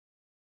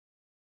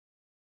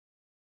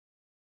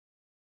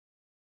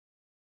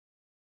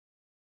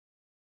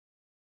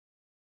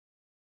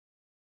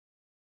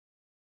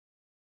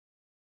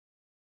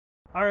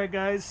Alright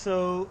guys,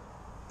 so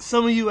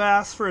some of you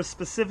asked for a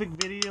specific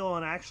video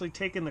on actually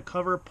taking the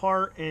cover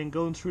apart and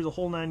going through the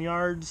whole 9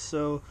 yards,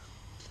 so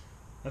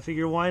I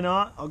figure why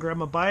not? I'll grab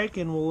my bike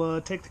and we'll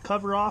take the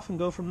cover off and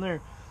go from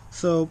there.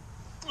 So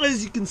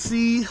as you can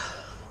see,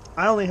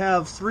 I only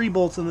have 3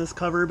 bolts in this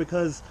cover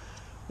because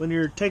when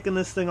you're taking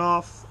this thing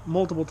off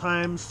multiple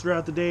times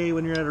throughout the day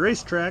when you're at a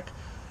racetrack,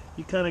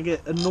 you kind of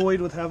get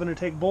annoyed with having to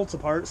take bolts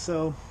apart,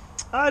 so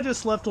I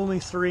just left only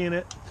 3 in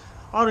it.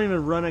 I don't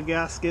even run a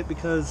gasket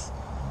because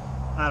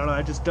I don't know,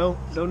 I just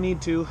don't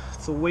need to.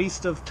 It's a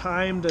waste of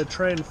time to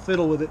try and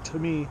fiddle with it to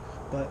me.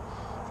 But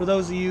for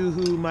those of you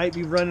who might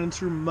be running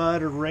through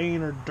mud or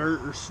rain or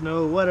dirt or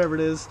snow, whatever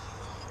it is,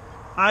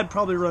 I'd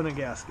probably run a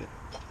gasket.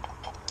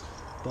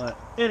 But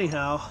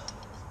anyhow,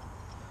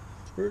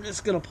 we're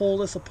just gonna pull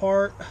this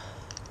apart,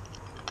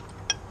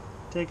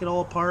 take it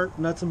all apart,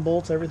 nuts and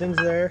bolts, everything's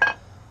there.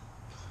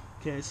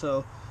 Okay,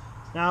 so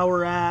now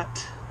we're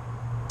at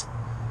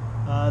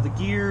the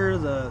gear,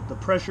 the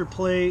pressure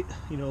plate,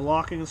 you know,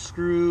 locking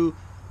screw,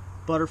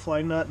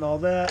 butterfly nut and all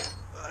that.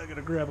 I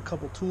gotta grab a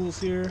couple tools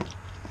here.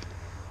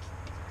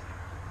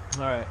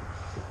 Alright,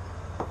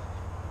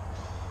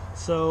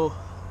 so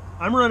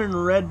I'm running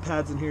red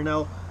pads in here.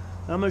 Now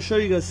I'm gonna show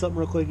you guys something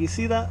real quick. You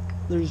see that?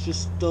 There's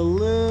just a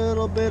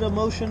little bit of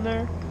motion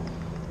there.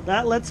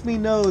 That lets me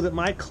know that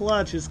my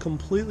clutch is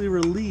completely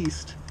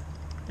released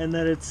and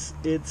that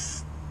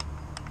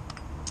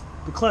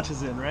the clutch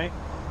is in, right?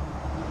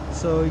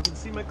 So you can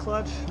see my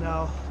clutch.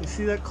 Now, you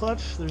see that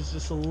clutch? There's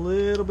just a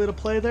little bit of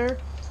play there.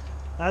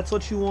 That's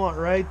what you want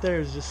right there,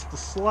 is just the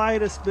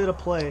slightest bit of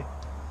play.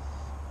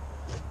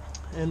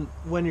 And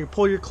when you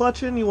pull your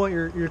clutch in, you want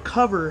your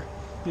cover,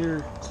 your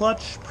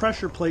clutch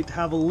pressure plate to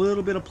have a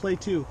little bit of play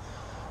too.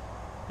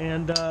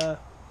 And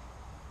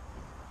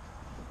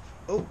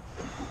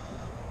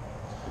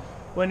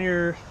when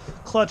your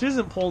clutch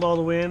isn't pulled all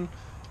the way in,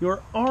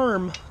 your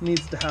arm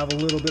needs to have a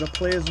little bit of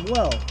play as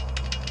well.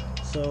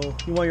 So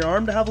you want your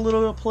arm to have a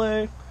little bit of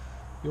play.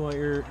 You want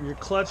your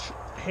clutch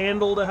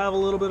handle to have a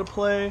little bit of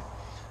play.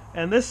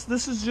 And this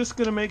is just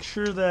going to make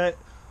sure that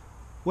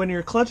when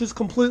your clutch is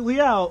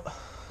completely out,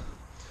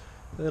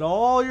 that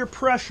all your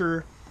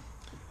pressure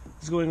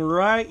is going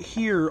right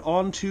here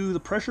onto the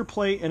pressure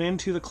plate and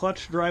into the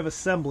clutch drive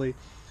assembly.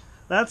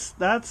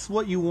 That's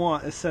what you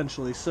want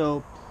essentially.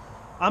 So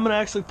I'm going to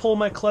actually pull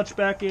my clutch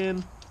back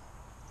in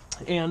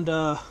and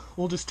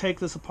we'll just take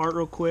this apart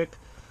real quick.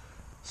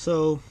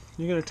 So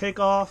you're going to take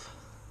off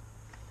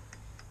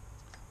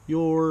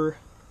your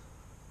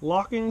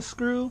locking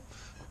screw.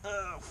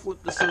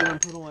 Flip this over and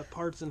put all my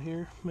parts in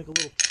here. Make a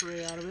little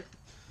tray out of it.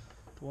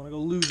 Don't want to go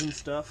losing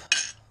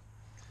stuff.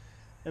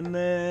 And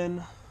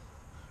then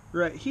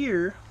right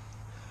here,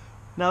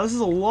 now this is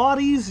a lot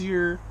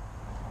easier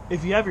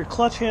if you have your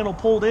clutch handle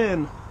pulled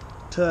in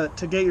to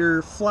get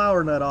your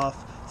flower nut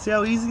off. See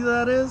how easy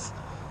that is?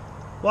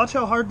 Watch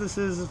how hard this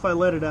is if I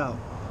let it out.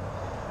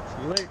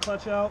 So you let your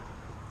clutch out.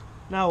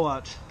 Now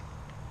watch.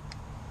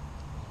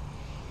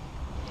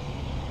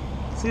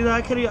 See that?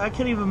 I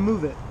can't even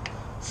move it.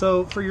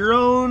 So for your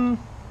own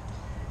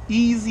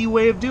easy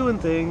way of doing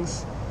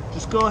things,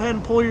 just go ahead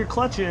and pull your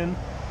clutch in.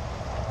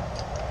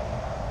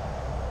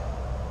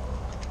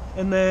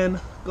 And then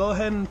go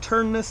ahead and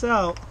turn this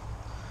out.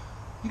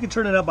 You can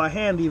turn it out by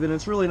hand even.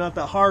 It's really not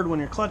that hard when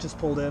your clutch is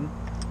pulled in.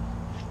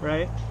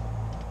 Right?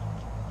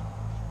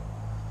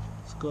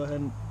 Let's go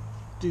ahead and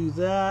do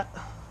that.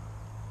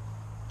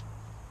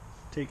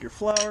 Take your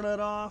flower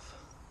nut off.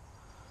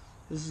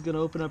 This is going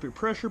to open up your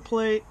pressure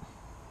plate.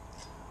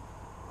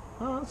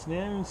 Oh, that's neat.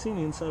 I haven't even seen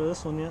the inside of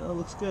this one yet. That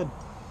looks good.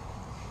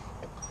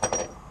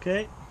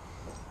 Okay.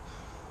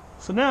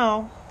 So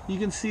now you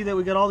can see that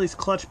we got all these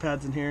clutch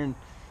pads in here, and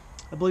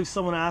I believe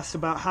someone asked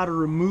about how to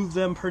remove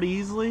them pretty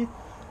easily.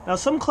 Now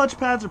some clutch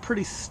pads are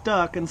pretty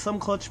stuck and some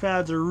clutch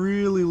pads are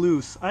really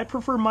loose. I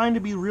prefer mine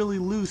to be really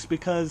loose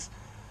because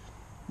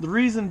the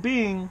reason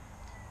being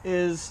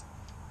is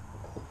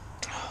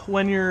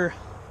when your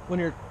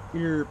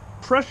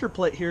pressure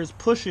plate here is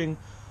pushing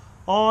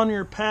on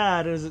your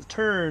pad as it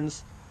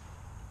turns,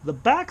 the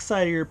back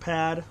side of your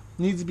pad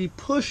needs to be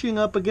pushing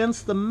up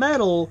against the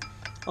metal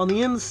on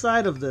the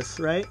inside of this,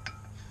 right?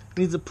 It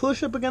needs to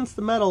push up against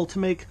the metal to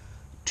make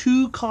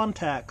 2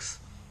 contacts.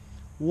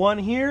 One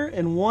here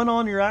and one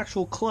on your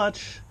actual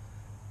clutch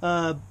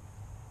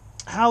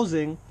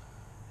housing,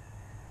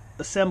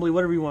 assembly,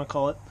 whatever you want to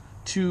call it,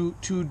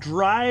 to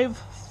drive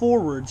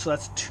forward. So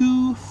that's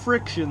 2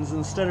 frictions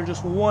instead of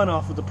just one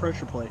off of the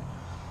pressure plate.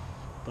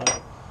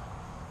 But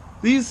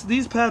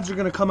these pads are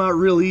going to come out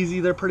real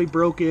easy. They're pretty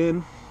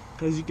broken.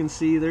 As you can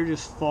see, they're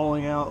just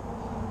falling out.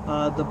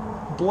 The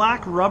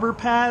black rubber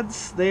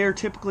pads, they are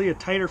typically a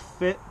tighter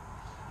fit.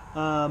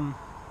 And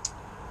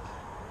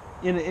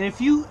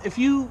if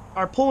you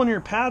are pulling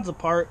your pads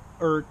apart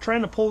or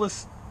trying to pull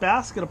this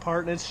basket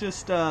apart and it's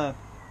just they're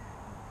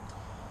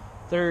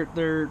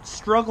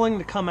struggling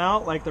to come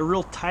out, like they're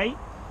real tight,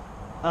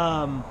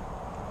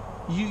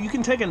 you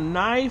can take a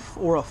knife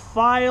or a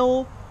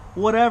file,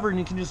 whatever, and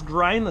you can just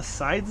grind the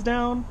sides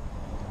down.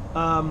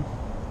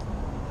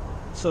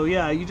 So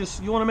yeah, you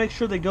want to make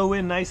sure they go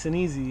in nice and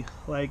easy.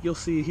 Like you'll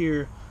see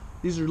here,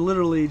 these are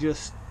literally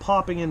just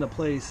popping into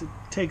place. It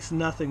takes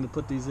nothing to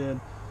put these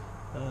in,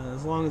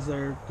 as long as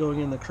they're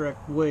going in the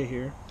correct way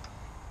here.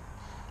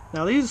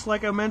 Now these,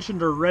 like I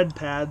mentioned, are red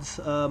pads.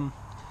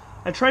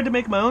 I tried to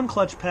make my own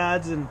clutch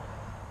pads, and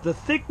the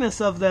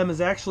thickness of them is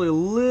actually a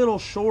little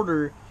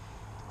shorter,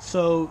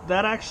 so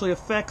that actually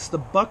affects the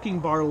bucking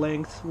bar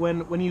length.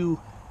 When you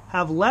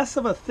have less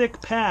of a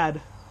thick pad,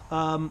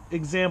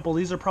 example,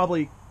 these are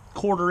probably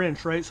 1/4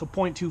 inch, right? So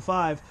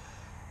 0.25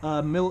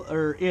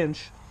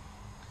 inch,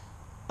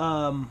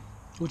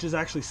 which is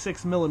actually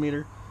 6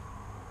 millimeter.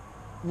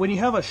 When you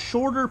have a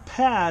shorter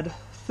pad,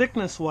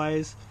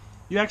 thickness-wise,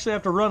 you actually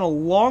have to run a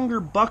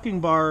longer bucking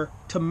bar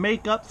to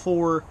make up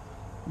for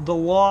the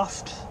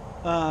lost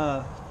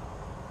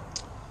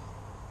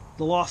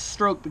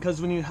stroke,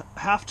 because when you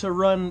have to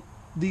run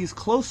these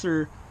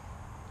closer,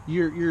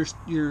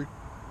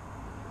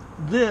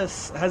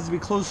 this has to be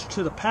closer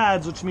to the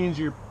pads, which means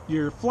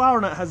your flower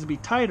nut has to be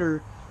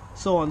tighter,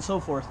 so on and so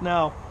forth.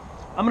 Now,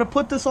 I'm going to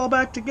put this all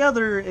back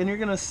together, and you're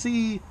going to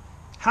see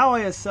how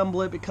I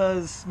assemble it,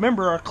 because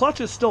remember, our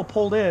clutch is still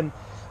pulled in,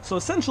 so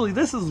essentially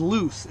this is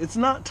loose. It's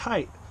not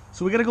tight.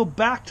 So we got to go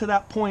back to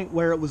that point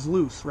where it was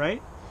loose,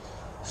 right?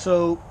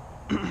 So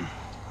we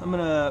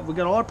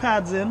got all our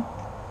pads in.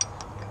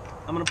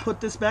 I'm going to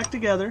put this back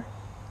together.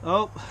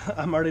 Oh,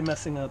 I'm already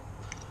messing up.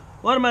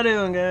 What am I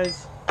doing,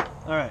 guys?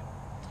 All right.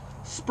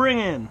 Spring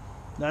in.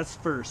 That's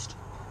first.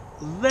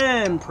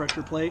 Then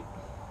pressure plate.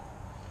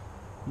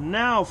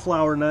 Now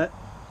flower nut.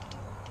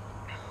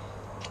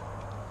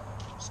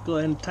 Just go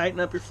ahead and tighten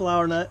up your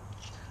flower nut.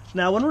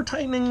 Now when we're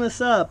tightening this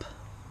up,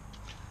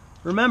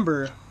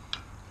 remember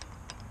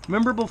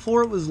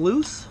before it was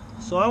loose?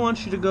 So I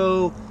want you to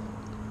go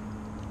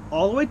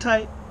all the way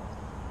tight.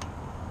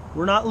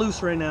 We're not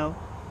loose right now.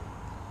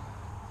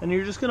 And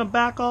you're just going to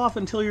back off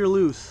until you're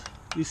loose.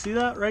 You see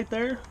that right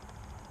there?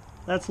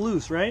 That's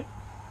loose, right?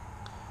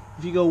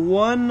 If you go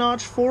 1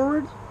 notch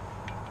forward,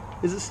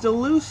 is it still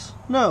loose?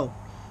 No.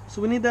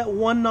 So we need that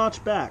 1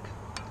 notch back.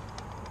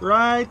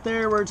 Right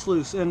there where it's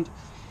loose. And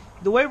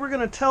the way we're going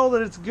to tell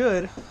that it's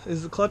good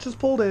is the clutch is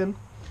pulled in.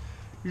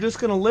 You're just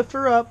going to lift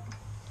her up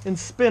and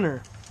spin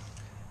her.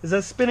 Is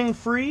that spinning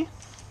free?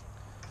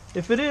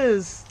 If it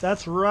is,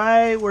 that's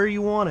right where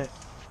you want it.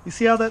 You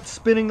see how that's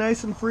spinning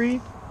nice and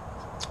free?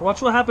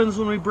 Watch what happens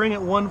when we bring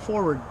it 1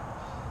 forward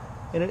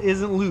and it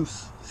isn't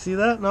loose. See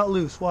that? Not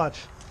loose.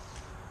 Watch.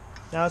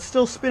 Now it's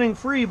still spinning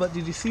free, but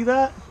did you see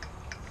that?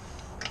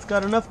 It's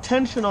got enough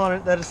tension on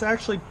it that it's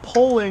actually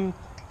pulling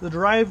the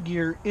drive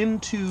gear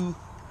into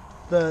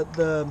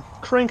the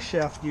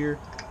crankshaft gear,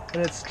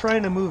 and it's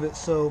trying to move it.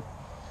 So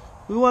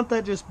we want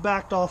that just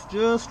backed off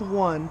just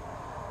 1,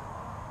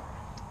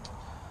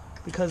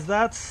 because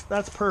that's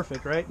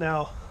perfect. Right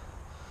now,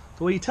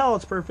 the way you tell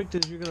it's perfect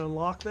is you're going to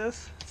unlock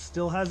this. It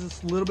still has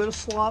this little bit of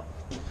slop.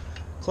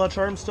 Clutch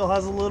arm still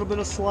has a little bit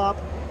of slop.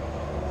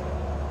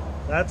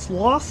 That's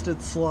lost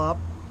its slop.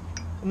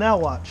 Now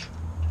watch.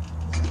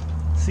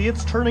 See,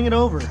 it's turning it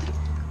over.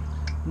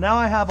 Now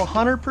I have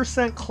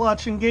 100%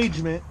 clutch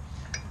engagement,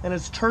 and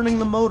it's turning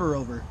the motor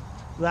over.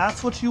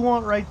 That's what you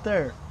want right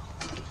there.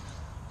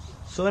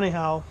 So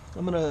anyhow,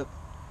 I'm going to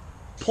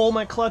pull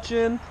my clutch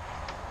in.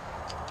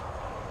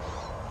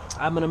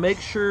 I'm going to make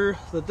sure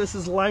that this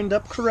is lined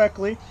up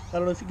correctly. I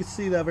don't know if you can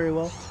see that very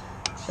well.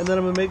 And then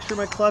I'm going to make sure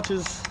my clutch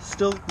is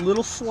still a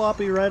little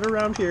sloppy right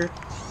around here.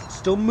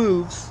 Still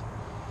moves.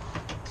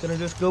 Going to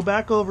just go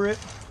back over it.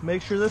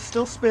 Make sure this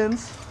still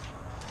spins.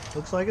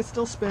 Looks like it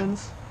still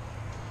spins.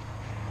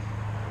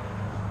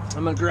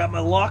 I'm going to grab my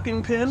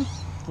locking pin.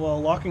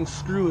 Well, locking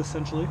screw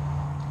essentially.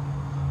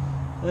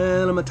 And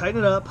I'm going to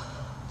tighten it up.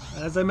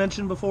 As I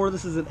mentioned before,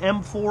 this is an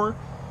M4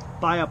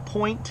 by a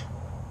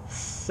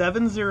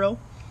 .70.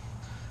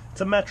 It's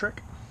a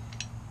metric.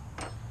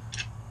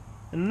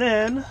 And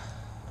then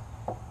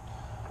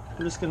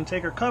we're just going to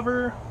take our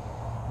cover.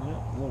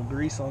 Yeah, a little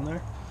grease on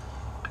there.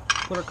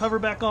 Put our cover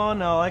back on.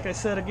 Now, like I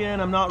said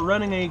again, I'm not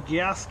running a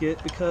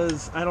gasket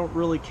because I don't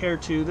really care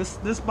to.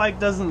 This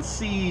bike doesn't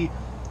see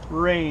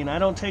rain. I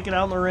don't take it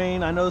out in the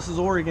rain. I know this is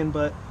Oregon,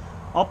 but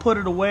I'll put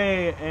it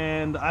away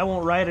and I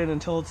won't ride it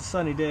until it's a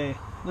sunny day.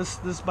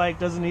 This bike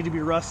doesn't need to be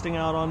rusting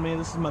out on me.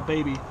 This is my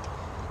baby.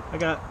 I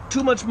got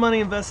too much money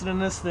invested in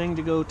this thing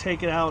to go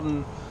take it out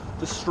and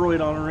destroy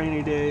it on a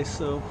rainy day.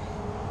 So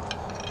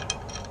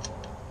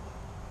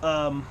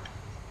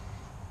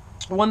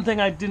one thing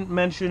I didn't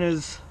mention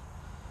is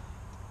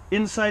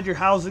inside your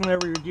housing there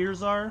where your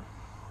gears are,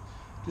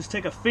 just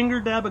take a finger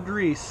dab of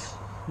grease,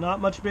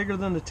 not much bigger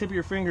than the tip of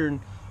your finger, and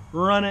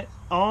run it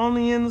on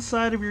the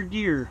inside of your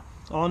gear,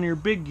 on your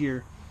big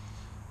gear.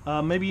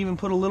 Maybe even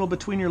put a little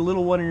between your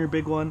little one and your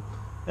big one,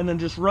 and then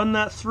just run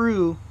that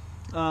through.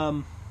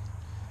 Don't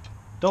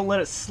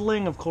let it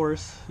sling, of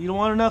course. You don't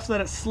want enough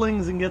that it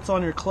slings and gets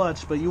on your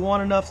clutch, but you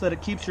want enough that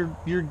it keeps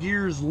your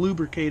gears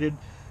lubricated,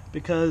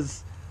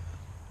 because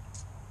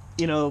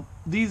you know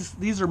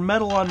these are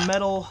metal on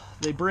metal.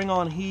 They bring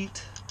on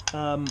heat,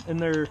 and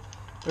their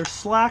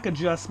slack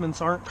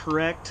adjustments aren't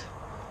correct.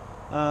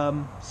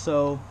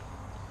 So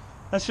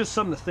that's just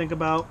something to think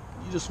about.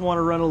 You just want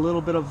to run a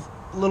little bit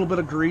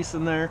of grease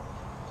in there.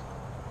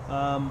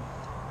 Trying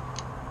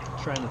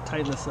to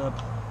tighten this up.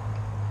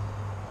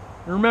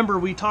 And remember,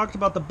 we talked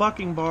about the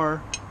bucking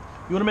bar.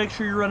 You want to make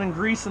sure you're running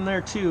grease in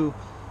there too,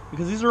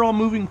 because these are all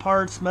moving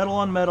parts, metal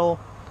on metal,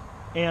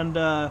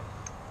 and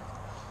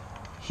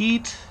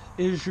heat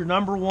is your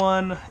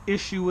 #1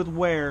 issue with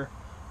wear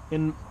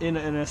in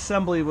an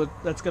assembly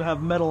that's going to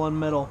have metal on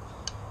metal.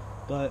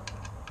 But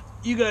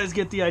you guys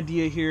get the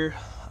idea here.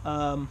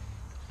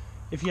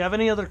 If you have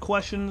any other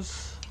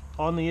questions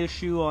on the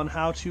issue on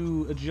how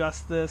to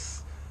adjust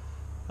this,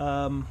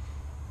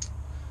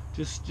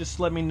 just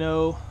let me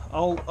know.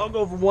 I'll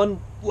go over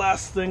one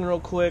last thing real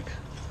quick.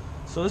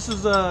 So this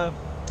is a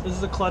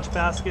clutch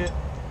basket.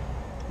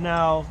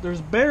 Now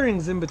there's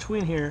bearings in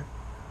between here.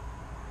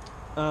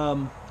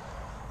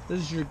 This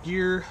is your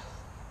gear,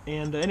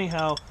 and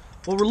anyhow,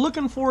 what we're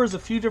looking for is a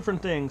few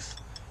different things.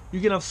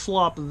 You can have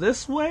slop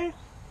this way,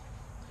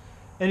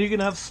 and you can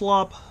have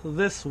slop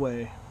this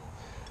way.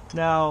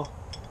 Now,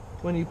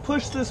 when you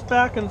push this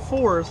back and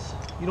forth,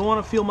 you don't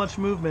want to feel much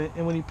movement,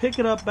 and when you pick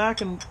it up back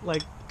and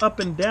like up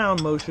and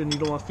down motion, you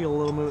don't want to feel a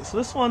little movement. So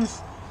this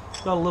one's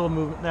got a little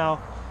movement. Now,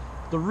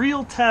 the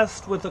real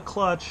test with a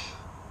clutch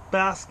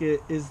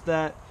basket is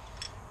that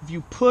if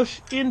you push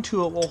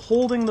into it while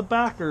holding the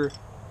backer,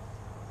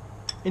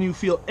 and you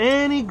feel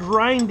any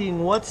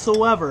grinding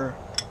whatsoever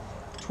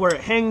to where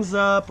it hangs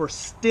up or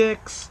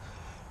sticks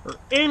or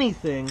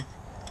anything,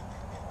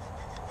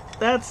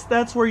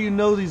 that's where you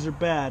know these are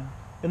bad.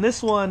 And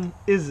this one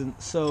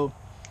isn't. So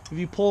if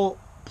you pull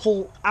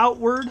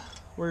outward,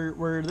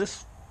 where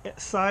this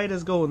side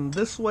is going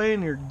this way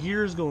and your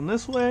gear is going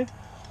this way,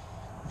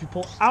 if you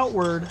pull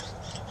outward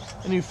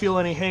and you feel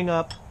any hang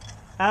up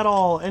at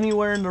all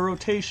anywhere in the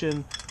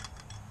rotation,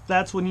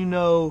 that's when you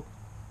know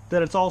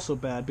that it's also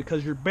bad,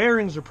 because your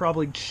bearings are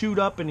probably chewed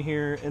up in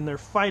here and they're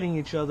fighting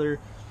each other,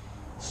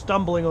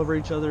 stumbling over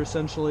each other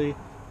essentially,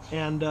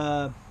 and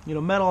you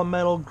know, metal on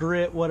metal,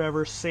 grit,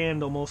 whatever,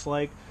 sand almost,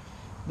 like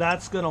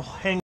that's gonna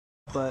hang.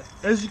 But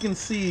as you can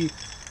see,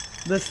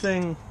 this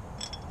thing's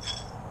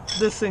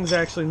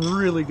actually in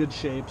really good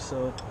shape.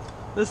 So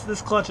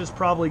this clutch is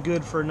probably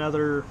good for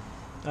another,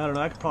 I don't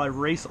know, I could probably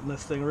race on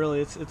this thing. Really,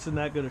 it's in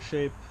that good a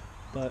shape.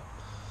 But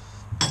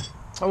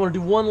I want to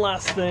do one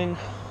last thing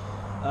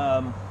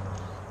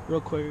real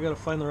quick. I gotta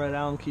find the right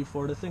Allen key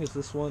for it. I think it's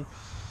this one.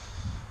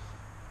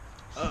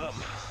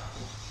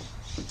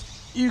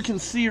 You can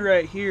see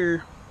right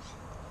here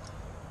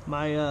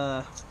my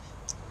I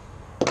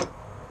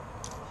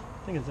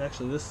think it's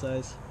actually this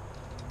size,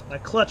 my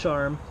clutch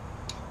arm.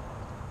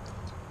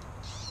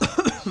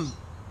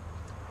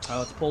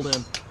 Oh, it's pulled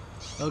in.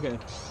 Okay,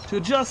 to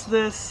adjust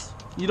this,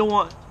 you don't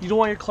want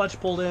your clutch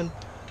pulled in.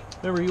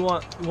 Remember, you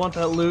want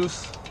that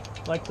loose,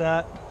 like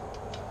that.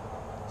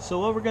 So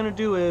what we're gonna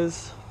do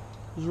is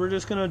we're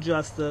just gonna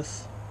adjust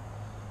this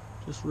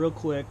just real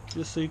quick,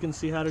 just so you can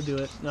see how to do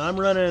it. Now I'm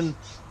running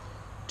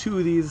 2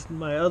 of these.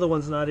 My other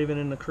one's not even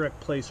in the correct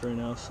place right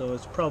now, so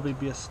it's probably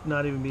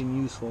not even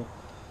being useful.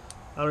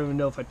 I don't even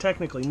know if I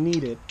technically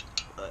need it.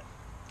 But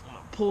I'm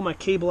gonna pull my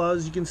cable out.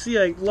 As you can see,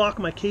 I lock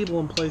my cable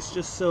in place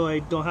just so I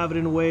don't have it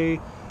in the way.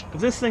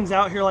 If this thing's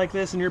out here like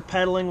this and you're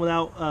pedaling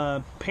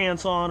without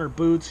pants on or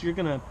boots, you're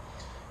gonna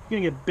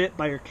get bit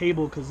by your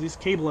cable, because these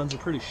cable ends are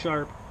pretty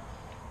sharp.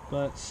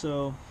 But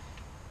so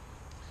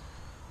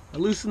I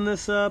loosen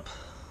this up.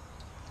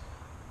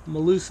 I'm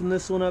gonna loosen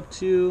this one up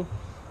too.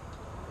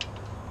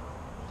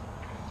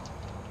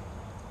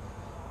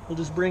 We'll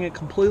just bring it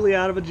completely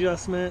out of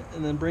adjustment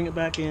and then bring it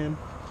back in.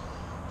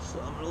 So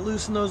I'm going to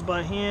loosen those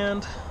by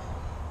hand,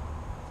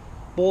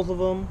 both of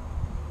them.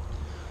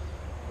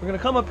 We're going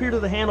to come up here to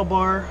the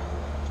handlebar,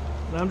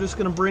 and I'm just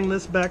going to bring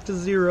this back to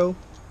 0.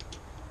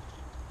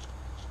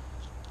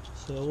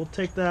 So we'll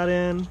take that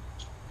in. You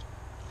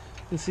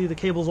can see the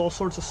cable's all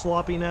sorts of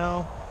sloppy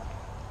now.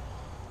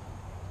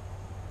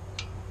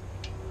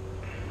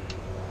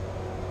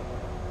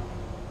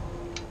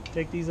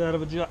 Take these out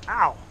of adjust.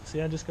 Ow!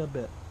 See, I just got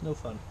bit. No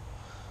fun.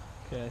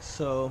 Okay,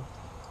 so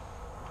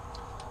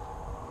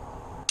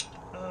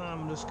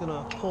I'm just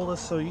gonna pull this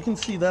so you can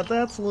see that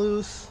that's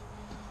loose.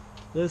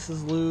 This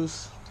is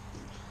loose.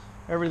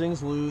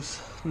 Everything's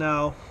loose.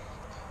 Now,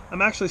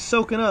 I'm actually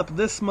soaking up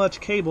this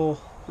much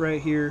cable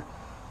right here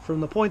from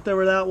the point there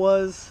where that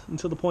was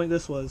until the point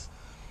this was.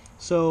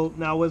 So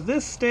now with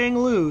this staying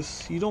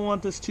loose, you don't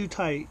want this too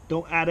tight.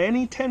 Don't add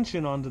any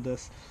tension onto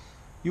this.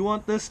 You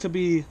want this to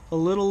be a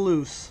little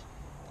loose,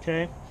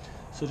 okay?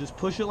 So just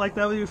push it like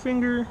that with your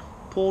finger,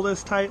 pull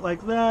this tight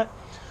like that,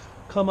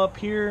 come up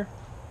here,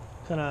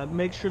 kind of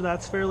make sure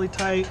that's fairly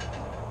tight,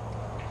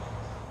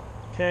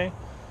 okay?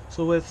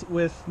 So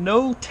with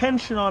no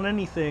tension on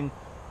anything,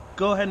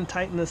 go ahead and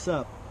tighten this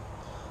up.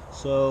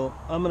 So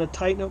I'm going to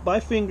tighten it by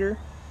finger,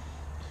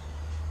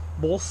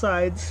 both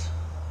sides.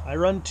 I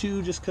run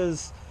 2 just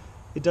because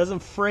it doesn't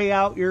fray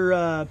out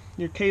your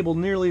cable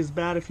nearly as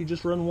bad if you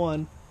just run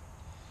 1.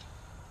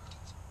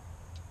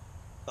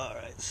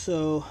 Alright,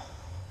 so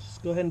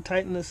just go ahead and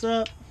tighten this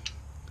up.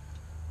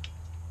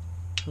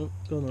 Oh,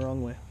 going the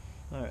wrong way.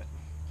 Alright.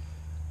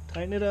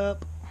 Tighten it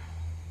up.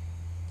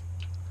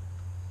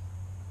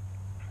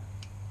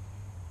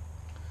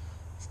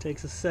 This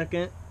takes a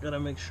second. Gotta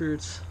make sure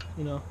it's,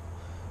 you know,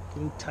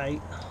 getting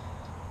tight.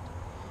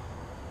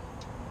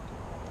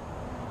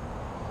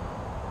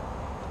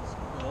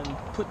 And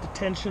put the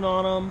tension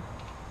on them.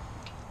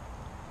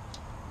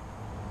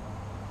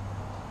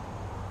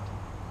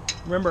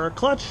 Remember, our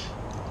clutch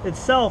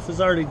itself is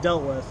already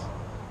dealt with.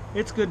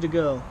 It's good to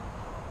go.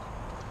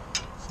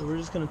 So we're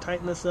just going to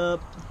tighten this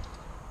up.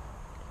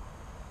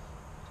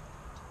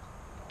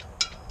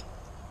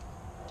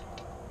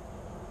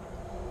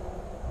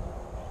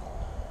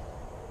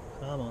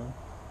 Come on.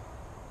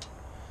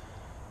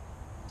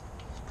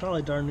 It's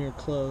probably darn near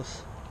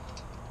close.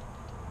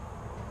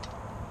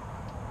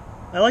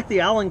 I like the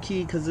Allen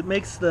key because it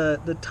makes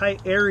the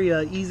tight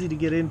area easy to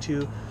get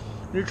into.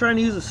 If you're trying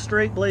to use a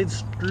straight blade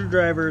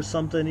screwdriver or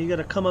something, you got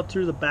to come up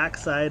through the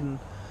backside, and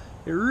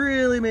it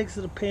really makes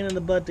it a pain in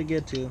the butt to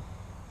get to.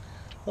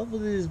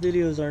 Hopefully these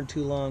videos aren't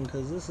too long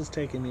because this is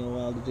taking me a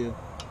while to do.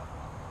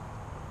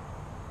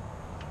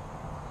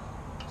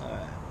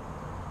 Alright.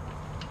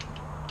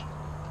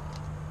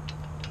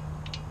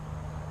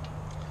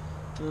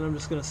 And then I'm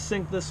just going to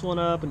sync this one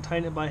up and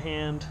tighten it by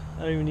hand.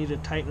 I don't even need to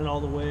tighten it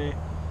all the way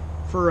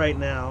for right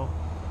now.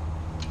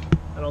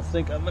 I don't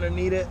think I'm going to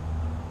need it.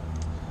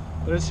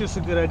 But it's just a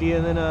good idea.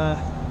 And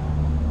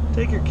then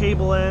take your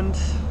cable end,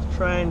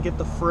 try and get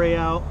the fray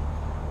out.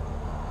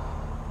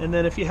 And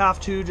then if you have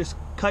to, just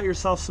cut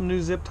yourself some new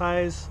zip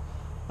ties.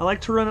 I like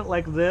to run it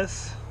like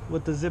this,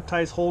 with the zip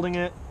ties holding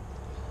it.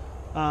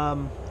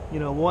 You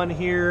know, one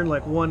here,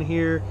 like one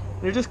here.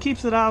 And it just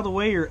keeps it out of the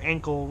way of your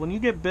ankle. When you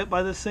get bit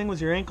by this thing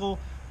with your ankle,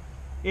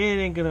 it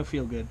ain't gonna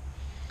feel good.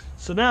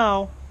 So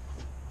now,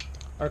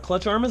 our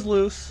clutch arm is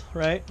loose,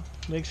 right?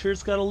 Make sure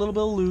it's got a little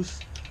bit of loose.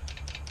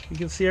 You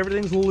can see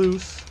everything's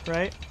loose,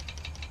 right?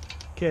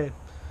 Okay,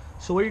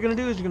 so what you're gonna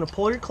do is you're gonna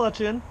pull your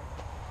clutch in.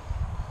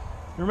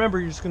 Remember,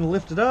 you're just gonna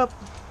lift it up.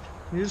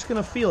 You're just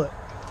gonna feel it.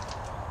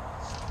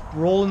 It's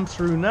rolling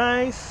through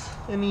nice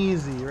and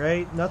easy,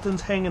 right?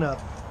 Nothing's hanging up.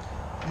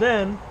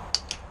 Then,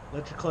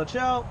 let your clutch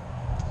out.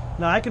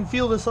 Now I can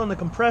feel this on the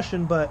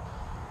compression, but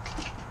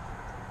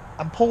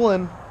I'm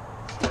pulling,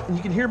 and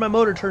you can hear my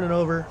motor turning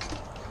over.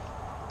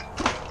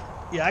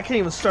 Yeah, I can't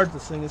even start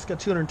this thing. It's got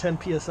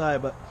 210 psi,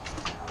 but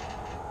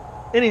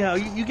anyhow,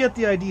 you get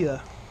the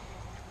idea.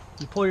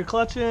 You pull your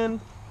clutch in,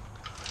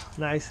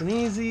 nice and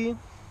easy.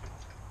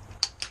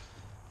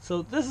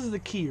 So this is the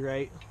key,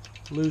 right?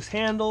 Loose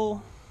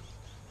handle,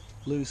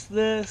 loose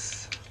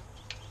this,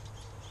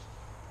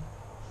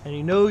 and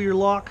you know your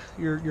lock,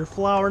 your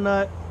flower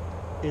nut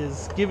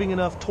is giving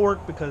enough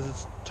torque because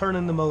it's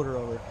turning the motor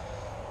over.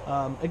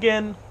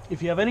 Again,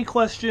 if you have any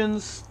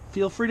questions,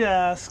 feel free to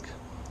ask.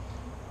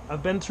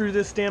 I've been through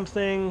this damn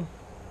thing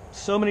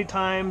so many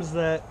times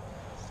that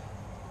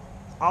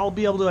I'll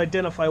be able to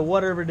identify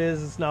whatever it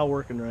is that's not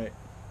working right.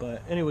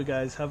 But anyway,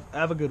 guys, have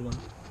a good one.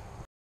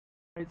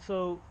 All right,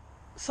 so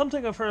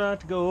something I've heard I have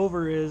to go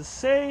over is,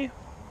 say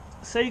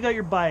you got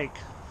your bike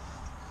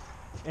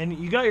and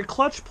you got your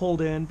clutch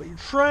pulled in, but you're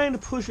trying to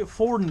push it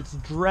forward and it's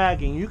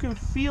dragging. You can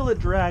feel it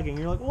dragging.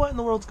 You're like, what in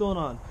the world's going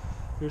on?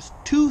 There's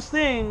two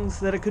things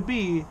that it could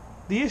be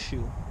the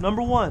issue.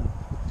 Number one,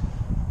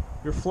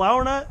 your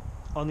flower nut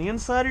on the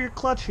inside of your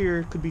clutch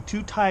here could be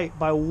too tight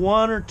by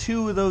one or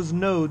two of those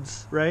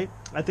nodes, right?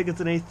 I think it's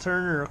an eighth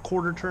turn or a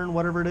quarter turn,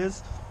 whatever it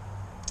is.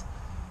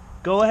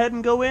 Go ahead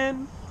and go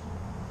in.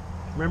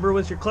 Remember,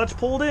 with your clutch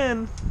pulled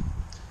in,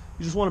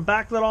 you just want to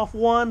back that off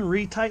one,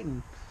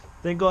 re-tighten.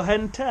 Then go ahead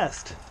and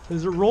test.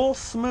 Does it roll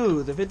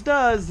smooth? If it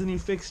does, then you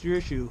fixed your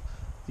issue.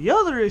 The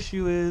other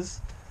issue is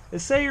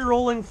say you're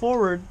rolling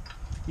forward,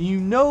 you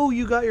know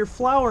you got your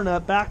flower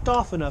nut backed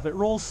off enough, it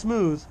rolls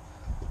smooth.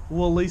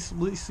 Well, at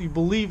least you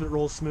believe it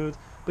rolls smooth.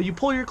 But you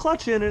pull your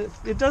clutch in and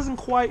it doesn't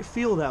quite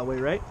feel that way,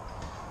 right?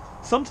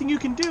 Something you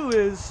can do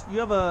is you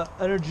have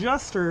an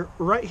adjuster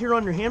right here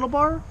on your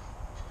handlebar.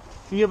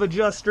 You have an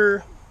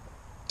adjuster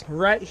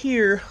right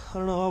here. I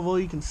don't know how well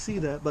you can see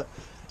that, but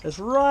it's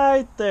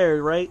right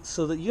there, right?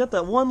 So that you got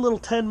that one little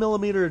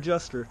 10mm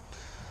adjuster.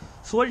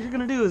 So what you're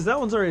going to do is, that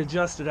one's already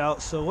adjusted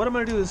out. So what I'm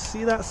going to do is,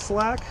 see that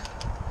slack?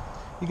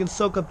 You can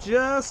soak up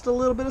just a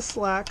little bit of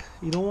slack.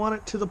 You don't want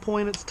it to the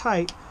point it's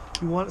tight.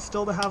 You want it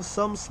still to have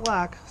some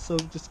slack. So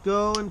just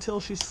go until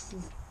she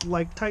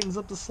like tightens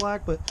up the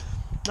slack, but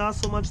not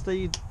so much that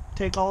you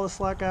take all the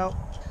slack out.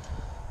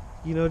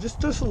 You know,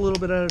 just a little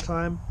bit at a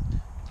time.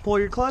 Pull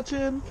your clutch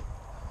in.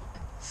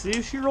 See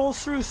if she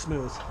rolls through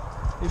smooth.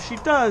 If she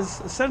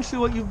does, essentially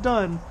what you've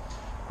done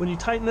when you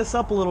tighten this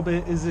up a little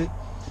bit is it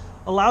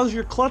allows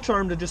your clutch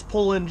arm to just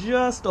pull in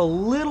just a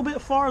little bit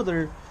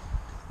farther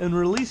and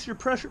release your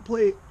pressure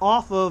plate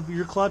off of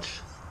your clutch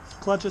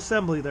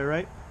assembly there,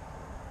 right?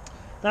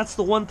 That's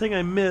the one thing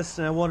I missed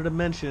and I wanted to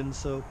mention,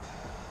 so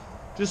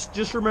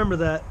just remember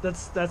that.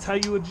 That's how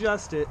you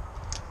adjust it.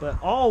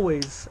 But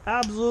always,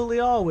 absolutely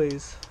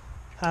always,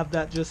 have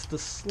that just the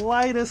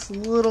slightest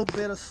little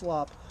bit of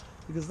slop,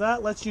 because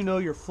that lets you know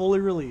you're fully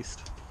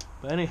released.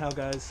 But anyhow,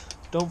 guys,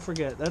 Don't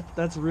forget.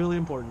 That's really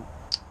important.